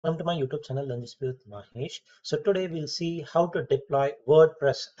Welcome to my YouTube channel, Learn this with Mahesh. So today we'll see how to deploy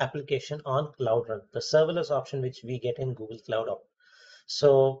WordPress application on Cloud Run, the serverless option which we get in Google Cloud.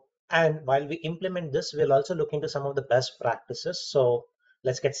 And while we implement this, we'll also look into some of the best practices. So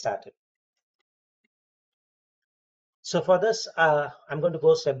let's get started. So for this, I'm going to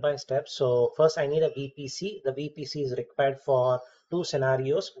go step by step. So first I need a VPC. The VPC is required for two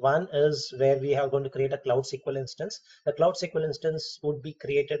scenarios. One is where we are going to create a Cloud SQL instance. The Cloud SQL instance would be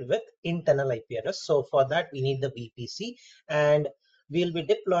created with internal IP address. So for that, we need the VPC, and we'll be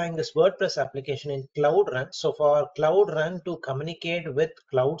deploying this WordPress application in Cloud Run. So for Cloud Run to communicate with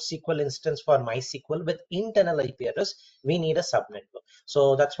Cloud SQL instance for MySQL with internal IP address, we need a subnetwork.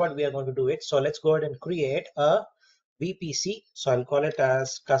 So that's what we are going to do it. So let's go ahead and create a VPC. So I'll call it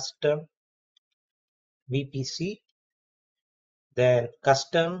as custom VPC, then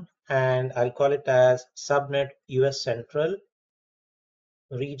custom, and I'll call it as subnet US Central.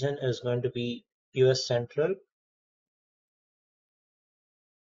 Region is going to be US Central.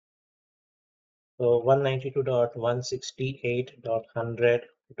 So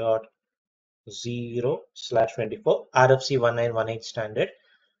 192.168.100.0/24 RFC 1918 standard.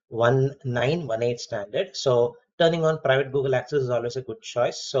 1918 standard. So turning on private Google access is always a good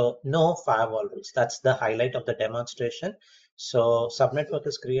choice. So no firewall rules. That's the highlight of the demonstration. So subnetwork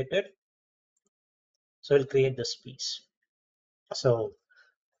is created. So we'll create this piece. So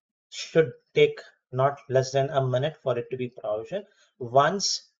should take not less than a minute for it to be provisioned.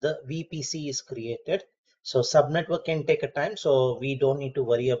 Once the VPC is created, so subnetwork can take a time, so we don't need to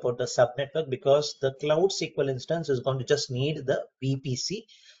worry about the subnetwork because the Cloud SQL instance is going to just need the VPC.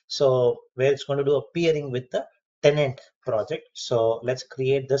 So where it's going to do a peering with the tenant project. So let's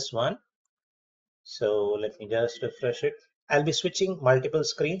create this one. So let me just refresh it. I'll be switching multiple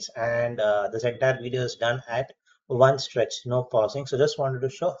screens, and this entire video is done at one stretch, no pausing. So just wanted to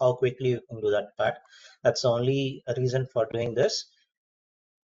show how quickly you can do that part. That's the only reason for doing this.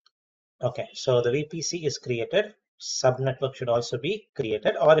 Okay, so the VPC is created. Subnetwork should also be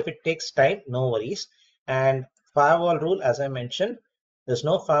created, or if it takes time, no worries. And firewall rule, as I mentioned, there's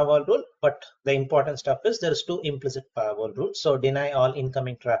no firewall rule, but the important stuff is there's two implicit firewall rules. So deny all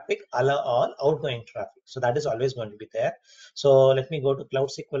incoming traffic, allow all outgoing traffic. So that is always going to be there. So let me go to Cloud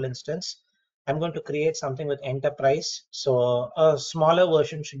SQL instance. I'm going to create something with enterprise. So a smaller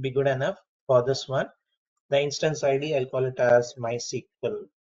version should be good enough for this one. The instance ID, I'll call it as MySQL.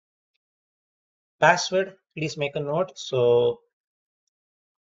 Password, please make a note. So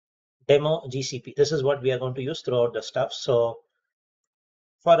demo GCP, this is what we are going to use throughout the stuff. So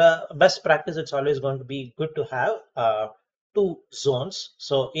for a best practice, it's always going to be good to have two zones.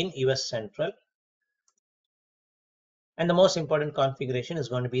 So in US Central, and the most important configuration is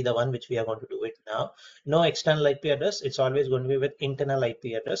going to be the one which we are going to do it now. No external IP address. It's always going to be with internal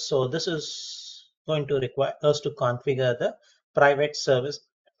IP address. So this is going to require us to configure the private service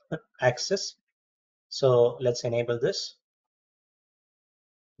access. So let's enable this.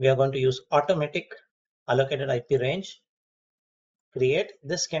 We are going to use automatic allocated IP range. Create.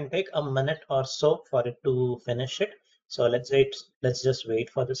 This can take a minute or so for it to finish it. So let's just wait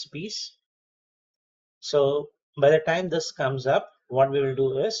for this piece. So by the time this comes up, what we will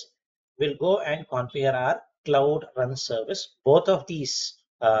do is we'll go and configure our Cloud Run service. Both of these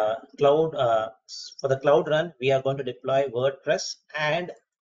for the Cloud Run, we are going to deploy WordPress and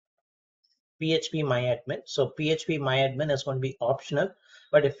PHP MyAdmin. So PHP MyAdmin is going to be optional,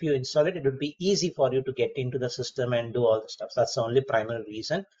 but if you install it, it would be easy for you to get into the system and do all the stuff. That's the only primary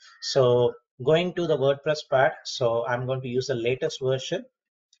reason. So going to the WordPress part, so I'm going to use the latest version,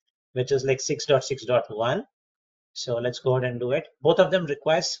 which is like 6.6.1. So let's go ahead and do it. Both of them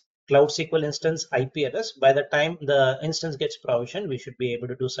requires Cloud SQL instance IP address. By the time the instance gets provisioned, we should be able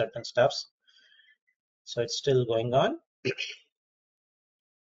to do certain stuffs. So it's still going on.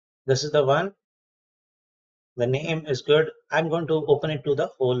 This is the one. The name is good. I'm going to open it to the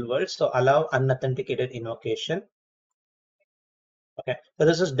whole world. So allow unauthenticated invocation. Okay, so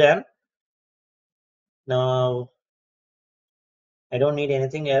this is done. Now, I don't need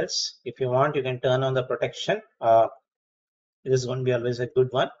anything else. If you want, you can turn on the protection. This is going to be always a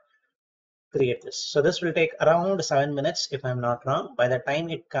good one. Create this. So this will take around 7 minutes, if I'm not wrong. By the time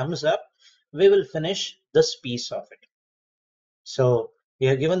it comes up, we will finish this piece of it. So we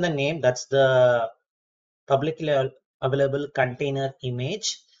have given the name. That's the publicly available container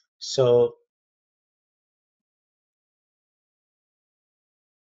image. So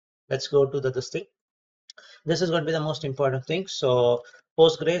let's go to this thing. This is going to be the most important thing. So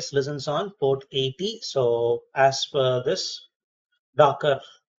Postgres listens on port 80. So as per this Docker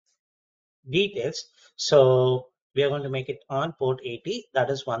details, so We are going to make it on port 80. That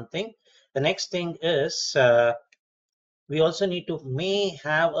is one thing. The next thing is we also need to may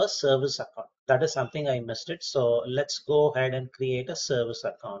have a service account. That is something I missed it. So let's go ahead and create a service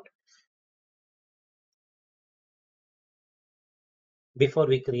account before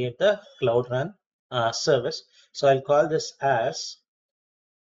we create the Cloud Run service. So I'll call this as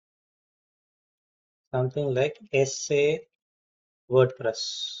something like SA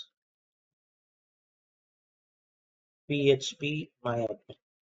WordPress PHP MyAdmin.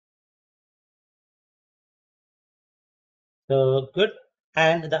 So good.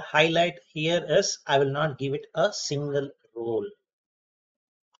 And the highlight here is I will not give it a single role.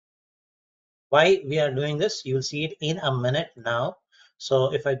 Why we are doing this, you'll see it in a minute now.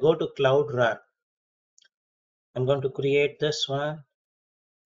 So if I go to Cloud Run, I'm going to create this one.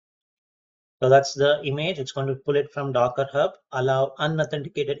 So that's the image. It's going to pull it from Docker Hub, allow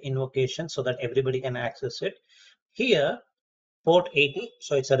unauthenticated invocation so that everybody can access it. Here, port 80.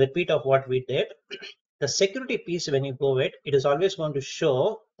 So it's a repeat of what we did. The security piece, when you go it, it is always going to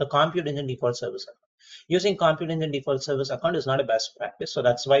show the compute engine default service account. Using compute engine default service account is not a best practice. So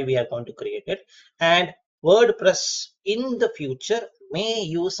that's why we are going to create it. And WordPress in the future may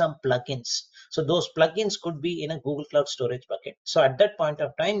use some plugins. So those plugins could be in a Google Cloud Storage bucket. So at that point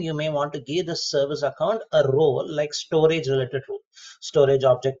of time, you may want to give the service account a role like storage related role, storage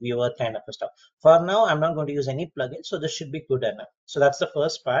object viewer kind of stuff. For now, I'm not going to use any plugin. So this should be good enough. So that's the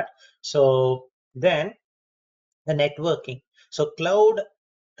first part. So then the networking. So Cloud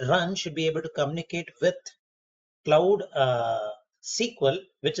Run should be able to communicate with Cloud SQL,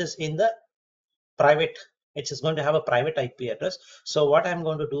 which is in the private, it is going to have a private IP address. So what I'm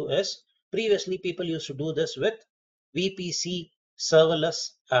going to do is, previously people used to do this with VPC serverless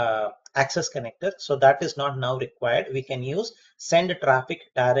access connector. So that is not now required. We can use send traffic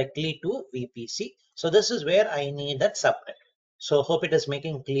directly to VPC. So this is where I need that subnet. So hope it is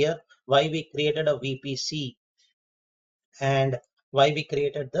making clear why we created a VPC and why we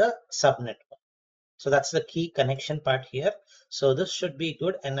created the subnet. So that's the key connection part here. So this should be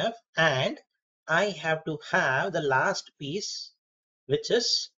good enough. And I have to have the last piece, which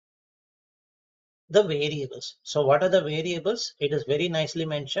is the variables. So what are the variables? It is very nicely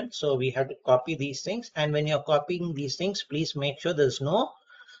mentioned. So we have to copy these things. And when you're copying these things, please make sure there's no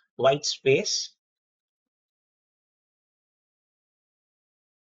white space.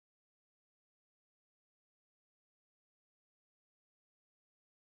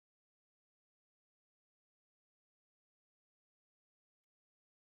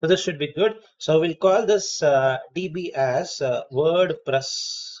 So this should be good. So we'll call this DB as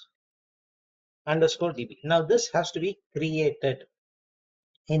WordPress underscore DB. Now this has to be created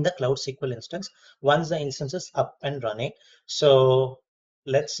in the Cloud SQL instance once the instance is up and running. So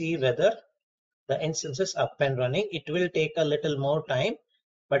let's see whether the instance is up and running. It will take a little more time,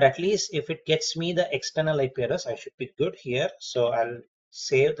 but at least if it gets me the external IP address, I should be good here. So I'll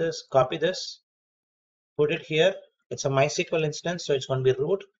save this, copy this, put it here. It's a MySQL instance, so it's going to be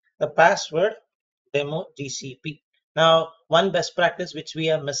root. The password demo GCP. Now, one best practice which we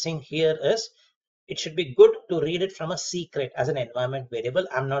are missing here is it should be good to read it from a secret as an environment variable.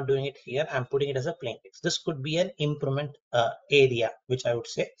 I'm not doing it here. I'm putting it as a plain text. This could be an improvement area, which I would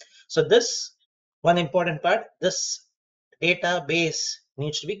say. So this one important part, this database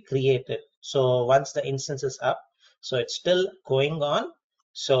needs to be created. So once the instance is up, so it's still going on.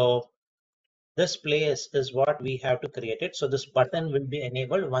 So this place is what we have to create it. So this button will be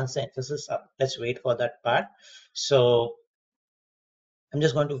enabled once the instance is up. Let's wait for that part. So I'm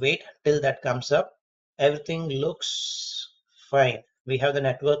just going to wait till that comes up. Everything looks fine. We have the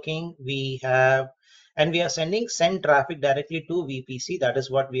networking, we have, and we are send traffic directly to VPC. That is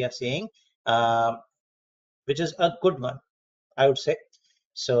what we are saying, which is a good one, I would say.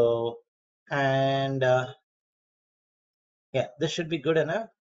 So, and yeah, this should be good enough.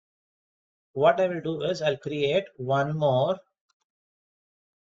 What I will do is I'll create one more.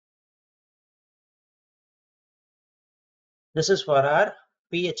 This is for our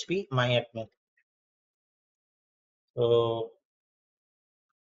PHP MyAdmin. So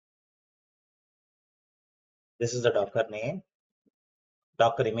this is the Docker name,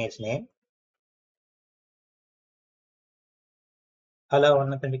 Docker image name. Allow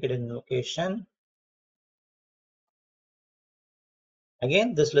unauthenticated invocation.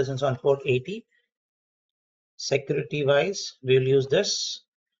 Again, this listens on port 80. Security wise, we'll use this.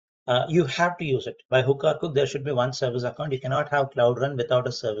 You have to use it by hook or crook. There should be one service account. You cannot have Cloud Run without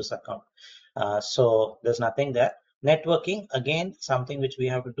a service account. So there's nothing there. Networking, again, something which we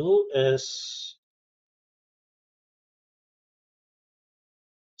have to do is,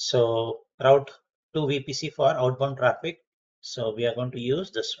 so route to VPC for outbound traffic. So we are going to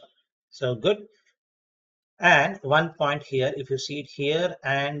use this one. So good. And one point here, if you see it here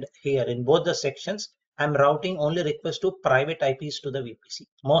and here in both the sections, I'm routing only requests to private IPs to the VPC.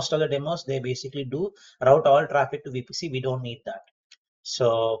 Most of the demos, they basically do route all traffic to VPC. We don't need that.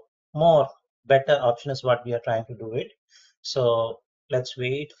 So more better option is what we are trying to do it. So let's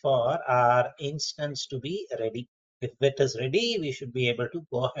wait for our instance to be ready. If it is ready, we should be able to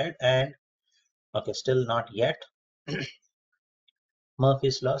go ahead and, okay, still not yet.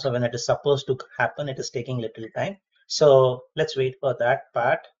 Murphy's law. So when it is supposed to happen, it is taking little time. So let's wait for that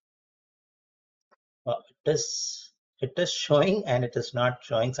part. It is showing and it is not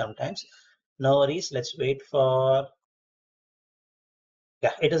showing sometimes. No worries. Let's wait for,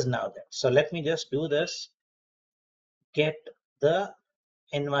 yeah, it is now there. So let me just do this. Get the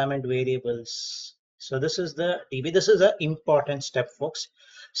environment variables. So this is the DB. This is an important step, folks.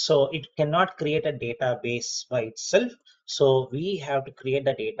 So it cannot create a database by itself. So we have to create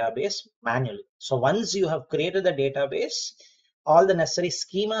the database manually. So once you have created the database, all the necessary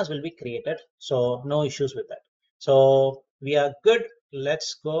schemas will be created. So no issues with that. So we are good.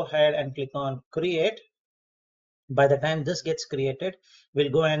 Let's go ahead and click on create. By the time this gets created, we'll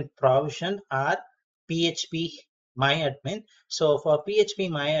go and provision our PHP myadmin. So for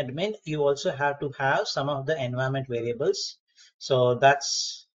PHP myadmin, you also have to have some of the environment variables. So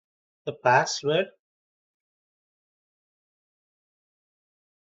that's the password,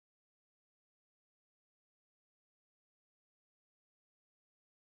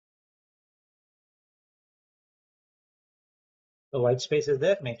 the white space is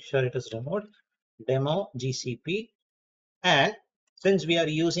there, make sure it is removed, demo GCP. And since we are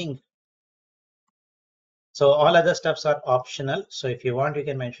using, so all other stuffs are optional. So if you want, you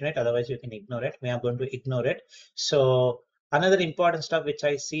can mention it. Otherwise, you can ignore it. We are going to ignore it. So another important stuff which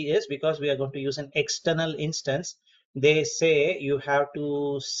I see is, because we are going to use an external instance, they say you have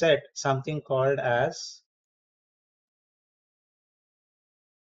to set something called as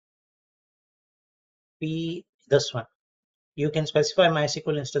this one. You can specify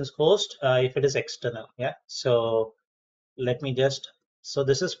MySQL instance host if it is external. Yeah. So let me just, so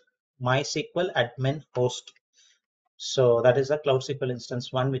this is MySQL admin host. So that is the Cloud SQL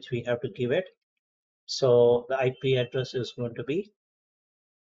instance one, which we have to give it. So the IP address is going to be,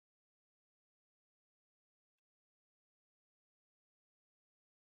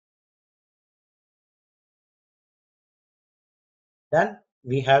 then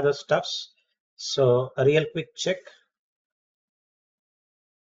we have the stuffs. So a real quick check.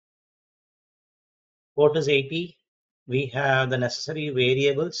 Port is 80. We have the necessary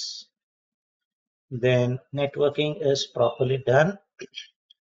variables. Then networking is properly done.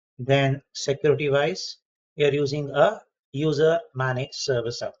 Then security wise, we are using a user managed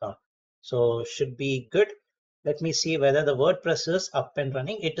service account. So should be good. Let me see whether the WordPress is up and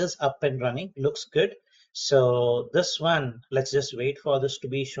running. It is up and running, looks good. So this one, let's just wait for this to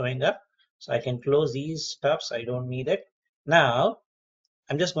be showing up. So I can close these stuffs. I don't need it. Now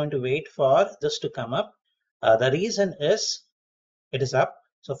I'm just going to wait for this to come up. The reason is it is up.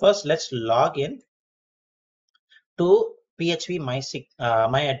 So first let's log in to PHP myadmin.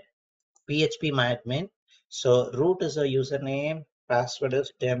 So root is a username, password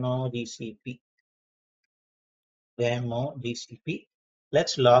is demo DCP.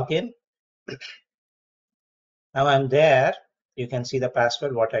 Let's log in. Now I'm there. You can see the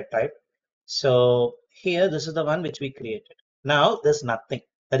password what I typed. So here, this is the one which we created. Now there's nothing.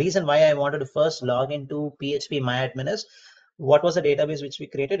 The reason why I wanted to first log into PHP myadmin is, what was the database which we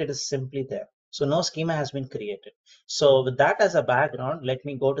created? It is simply there. So no schema has been created. So with that as a background, let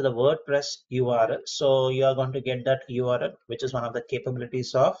me go to the WordPress URL. So you are going to get that URL, which is one of the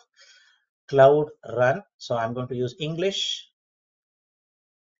capabilities of Cloud Run. So I'm going to use English.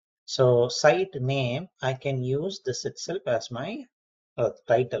 So site name, I can use this itself as my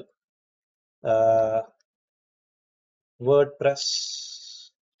title. WordPress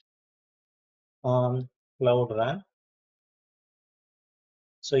on Cloud Run.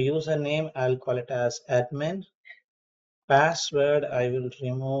 So username, I'll call it as admin. Password, I will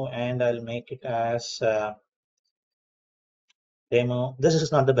remove and I'll make it as demo. This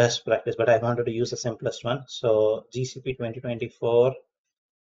is not the best practice, but I wanted to use the simplest one. So GCP 2024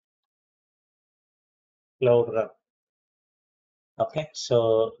 Cloud Run. Okay,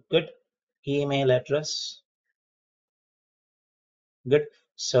 so good. Email address. Good.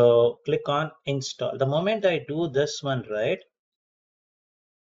 So click on install. The moment I do this one, right,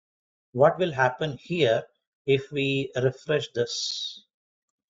 what will happen here if we refresh this?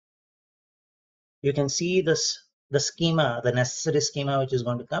 You can see this the schema, the necessary schema which is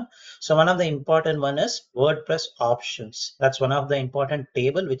going to come. So one of the important one is WordPress options. That's one of the important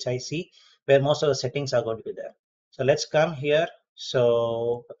table which I see where most of the settings are going to be there. So let's come here.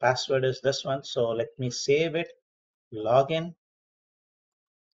 So the password is this one. So let me save it, log in.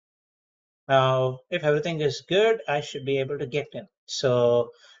 Now, if everything is good, I should be able to get in.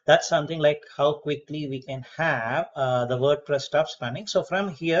 So that's something like how quickly we can have the WordPress stuffs running. So from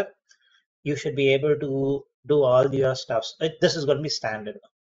here, you should be able to do all your stuffs. This is going to be standard,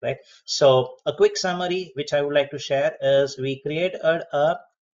 right? So a quick summary, which I would like to share is we created a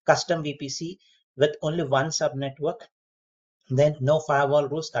custom VPC with only one subnetwork, then no firewall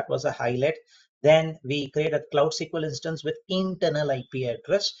rules, that was a highlight. Then we create a Cloud SQL instance with internal IP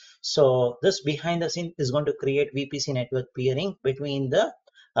address. So this behind the scene is going to create VPC network peering between the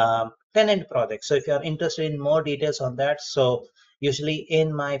tenant projects. So if you are interested in more details on that, so usually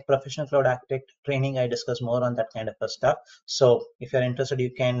in my professional cloud architect training, I discuss more on that kind of a stuff. So if you're interested,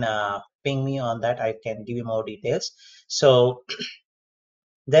 you can ping me on that. I can give you more details. So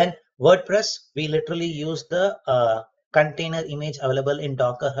then WordPress, we literally use the container image available in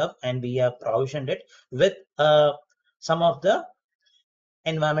Docker Hub, and we have provisioned it with some of the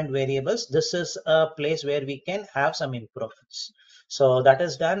environment variables. This is a place where we can have some improvements. So that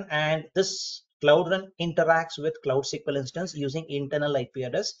is done, and this Cloud Run interacts with Cloud SQL instance using internal IP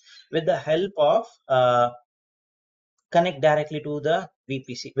address with the help of connect directly to the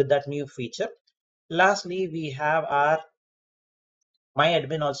VPC with that new feature. Lastly, we have our my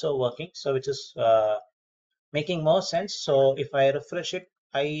admin also working, so which is making more sense. So if I refresh it,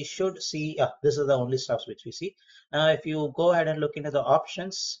 I should see, this is the only stuff which we see. Now, if you go ahead and look into the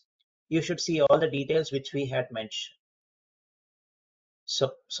options, you should see all the details which we had mentioned.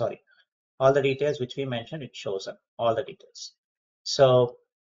 So sorry, all the details which we mentioned, it shows up all the details. So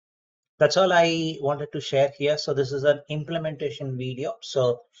that's all I wanted to share here. So this is an implementation video.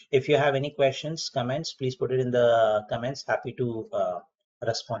 So if you have any questions, comments, please put it in the comments. Happy to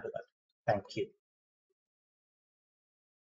respond to that. Thank you.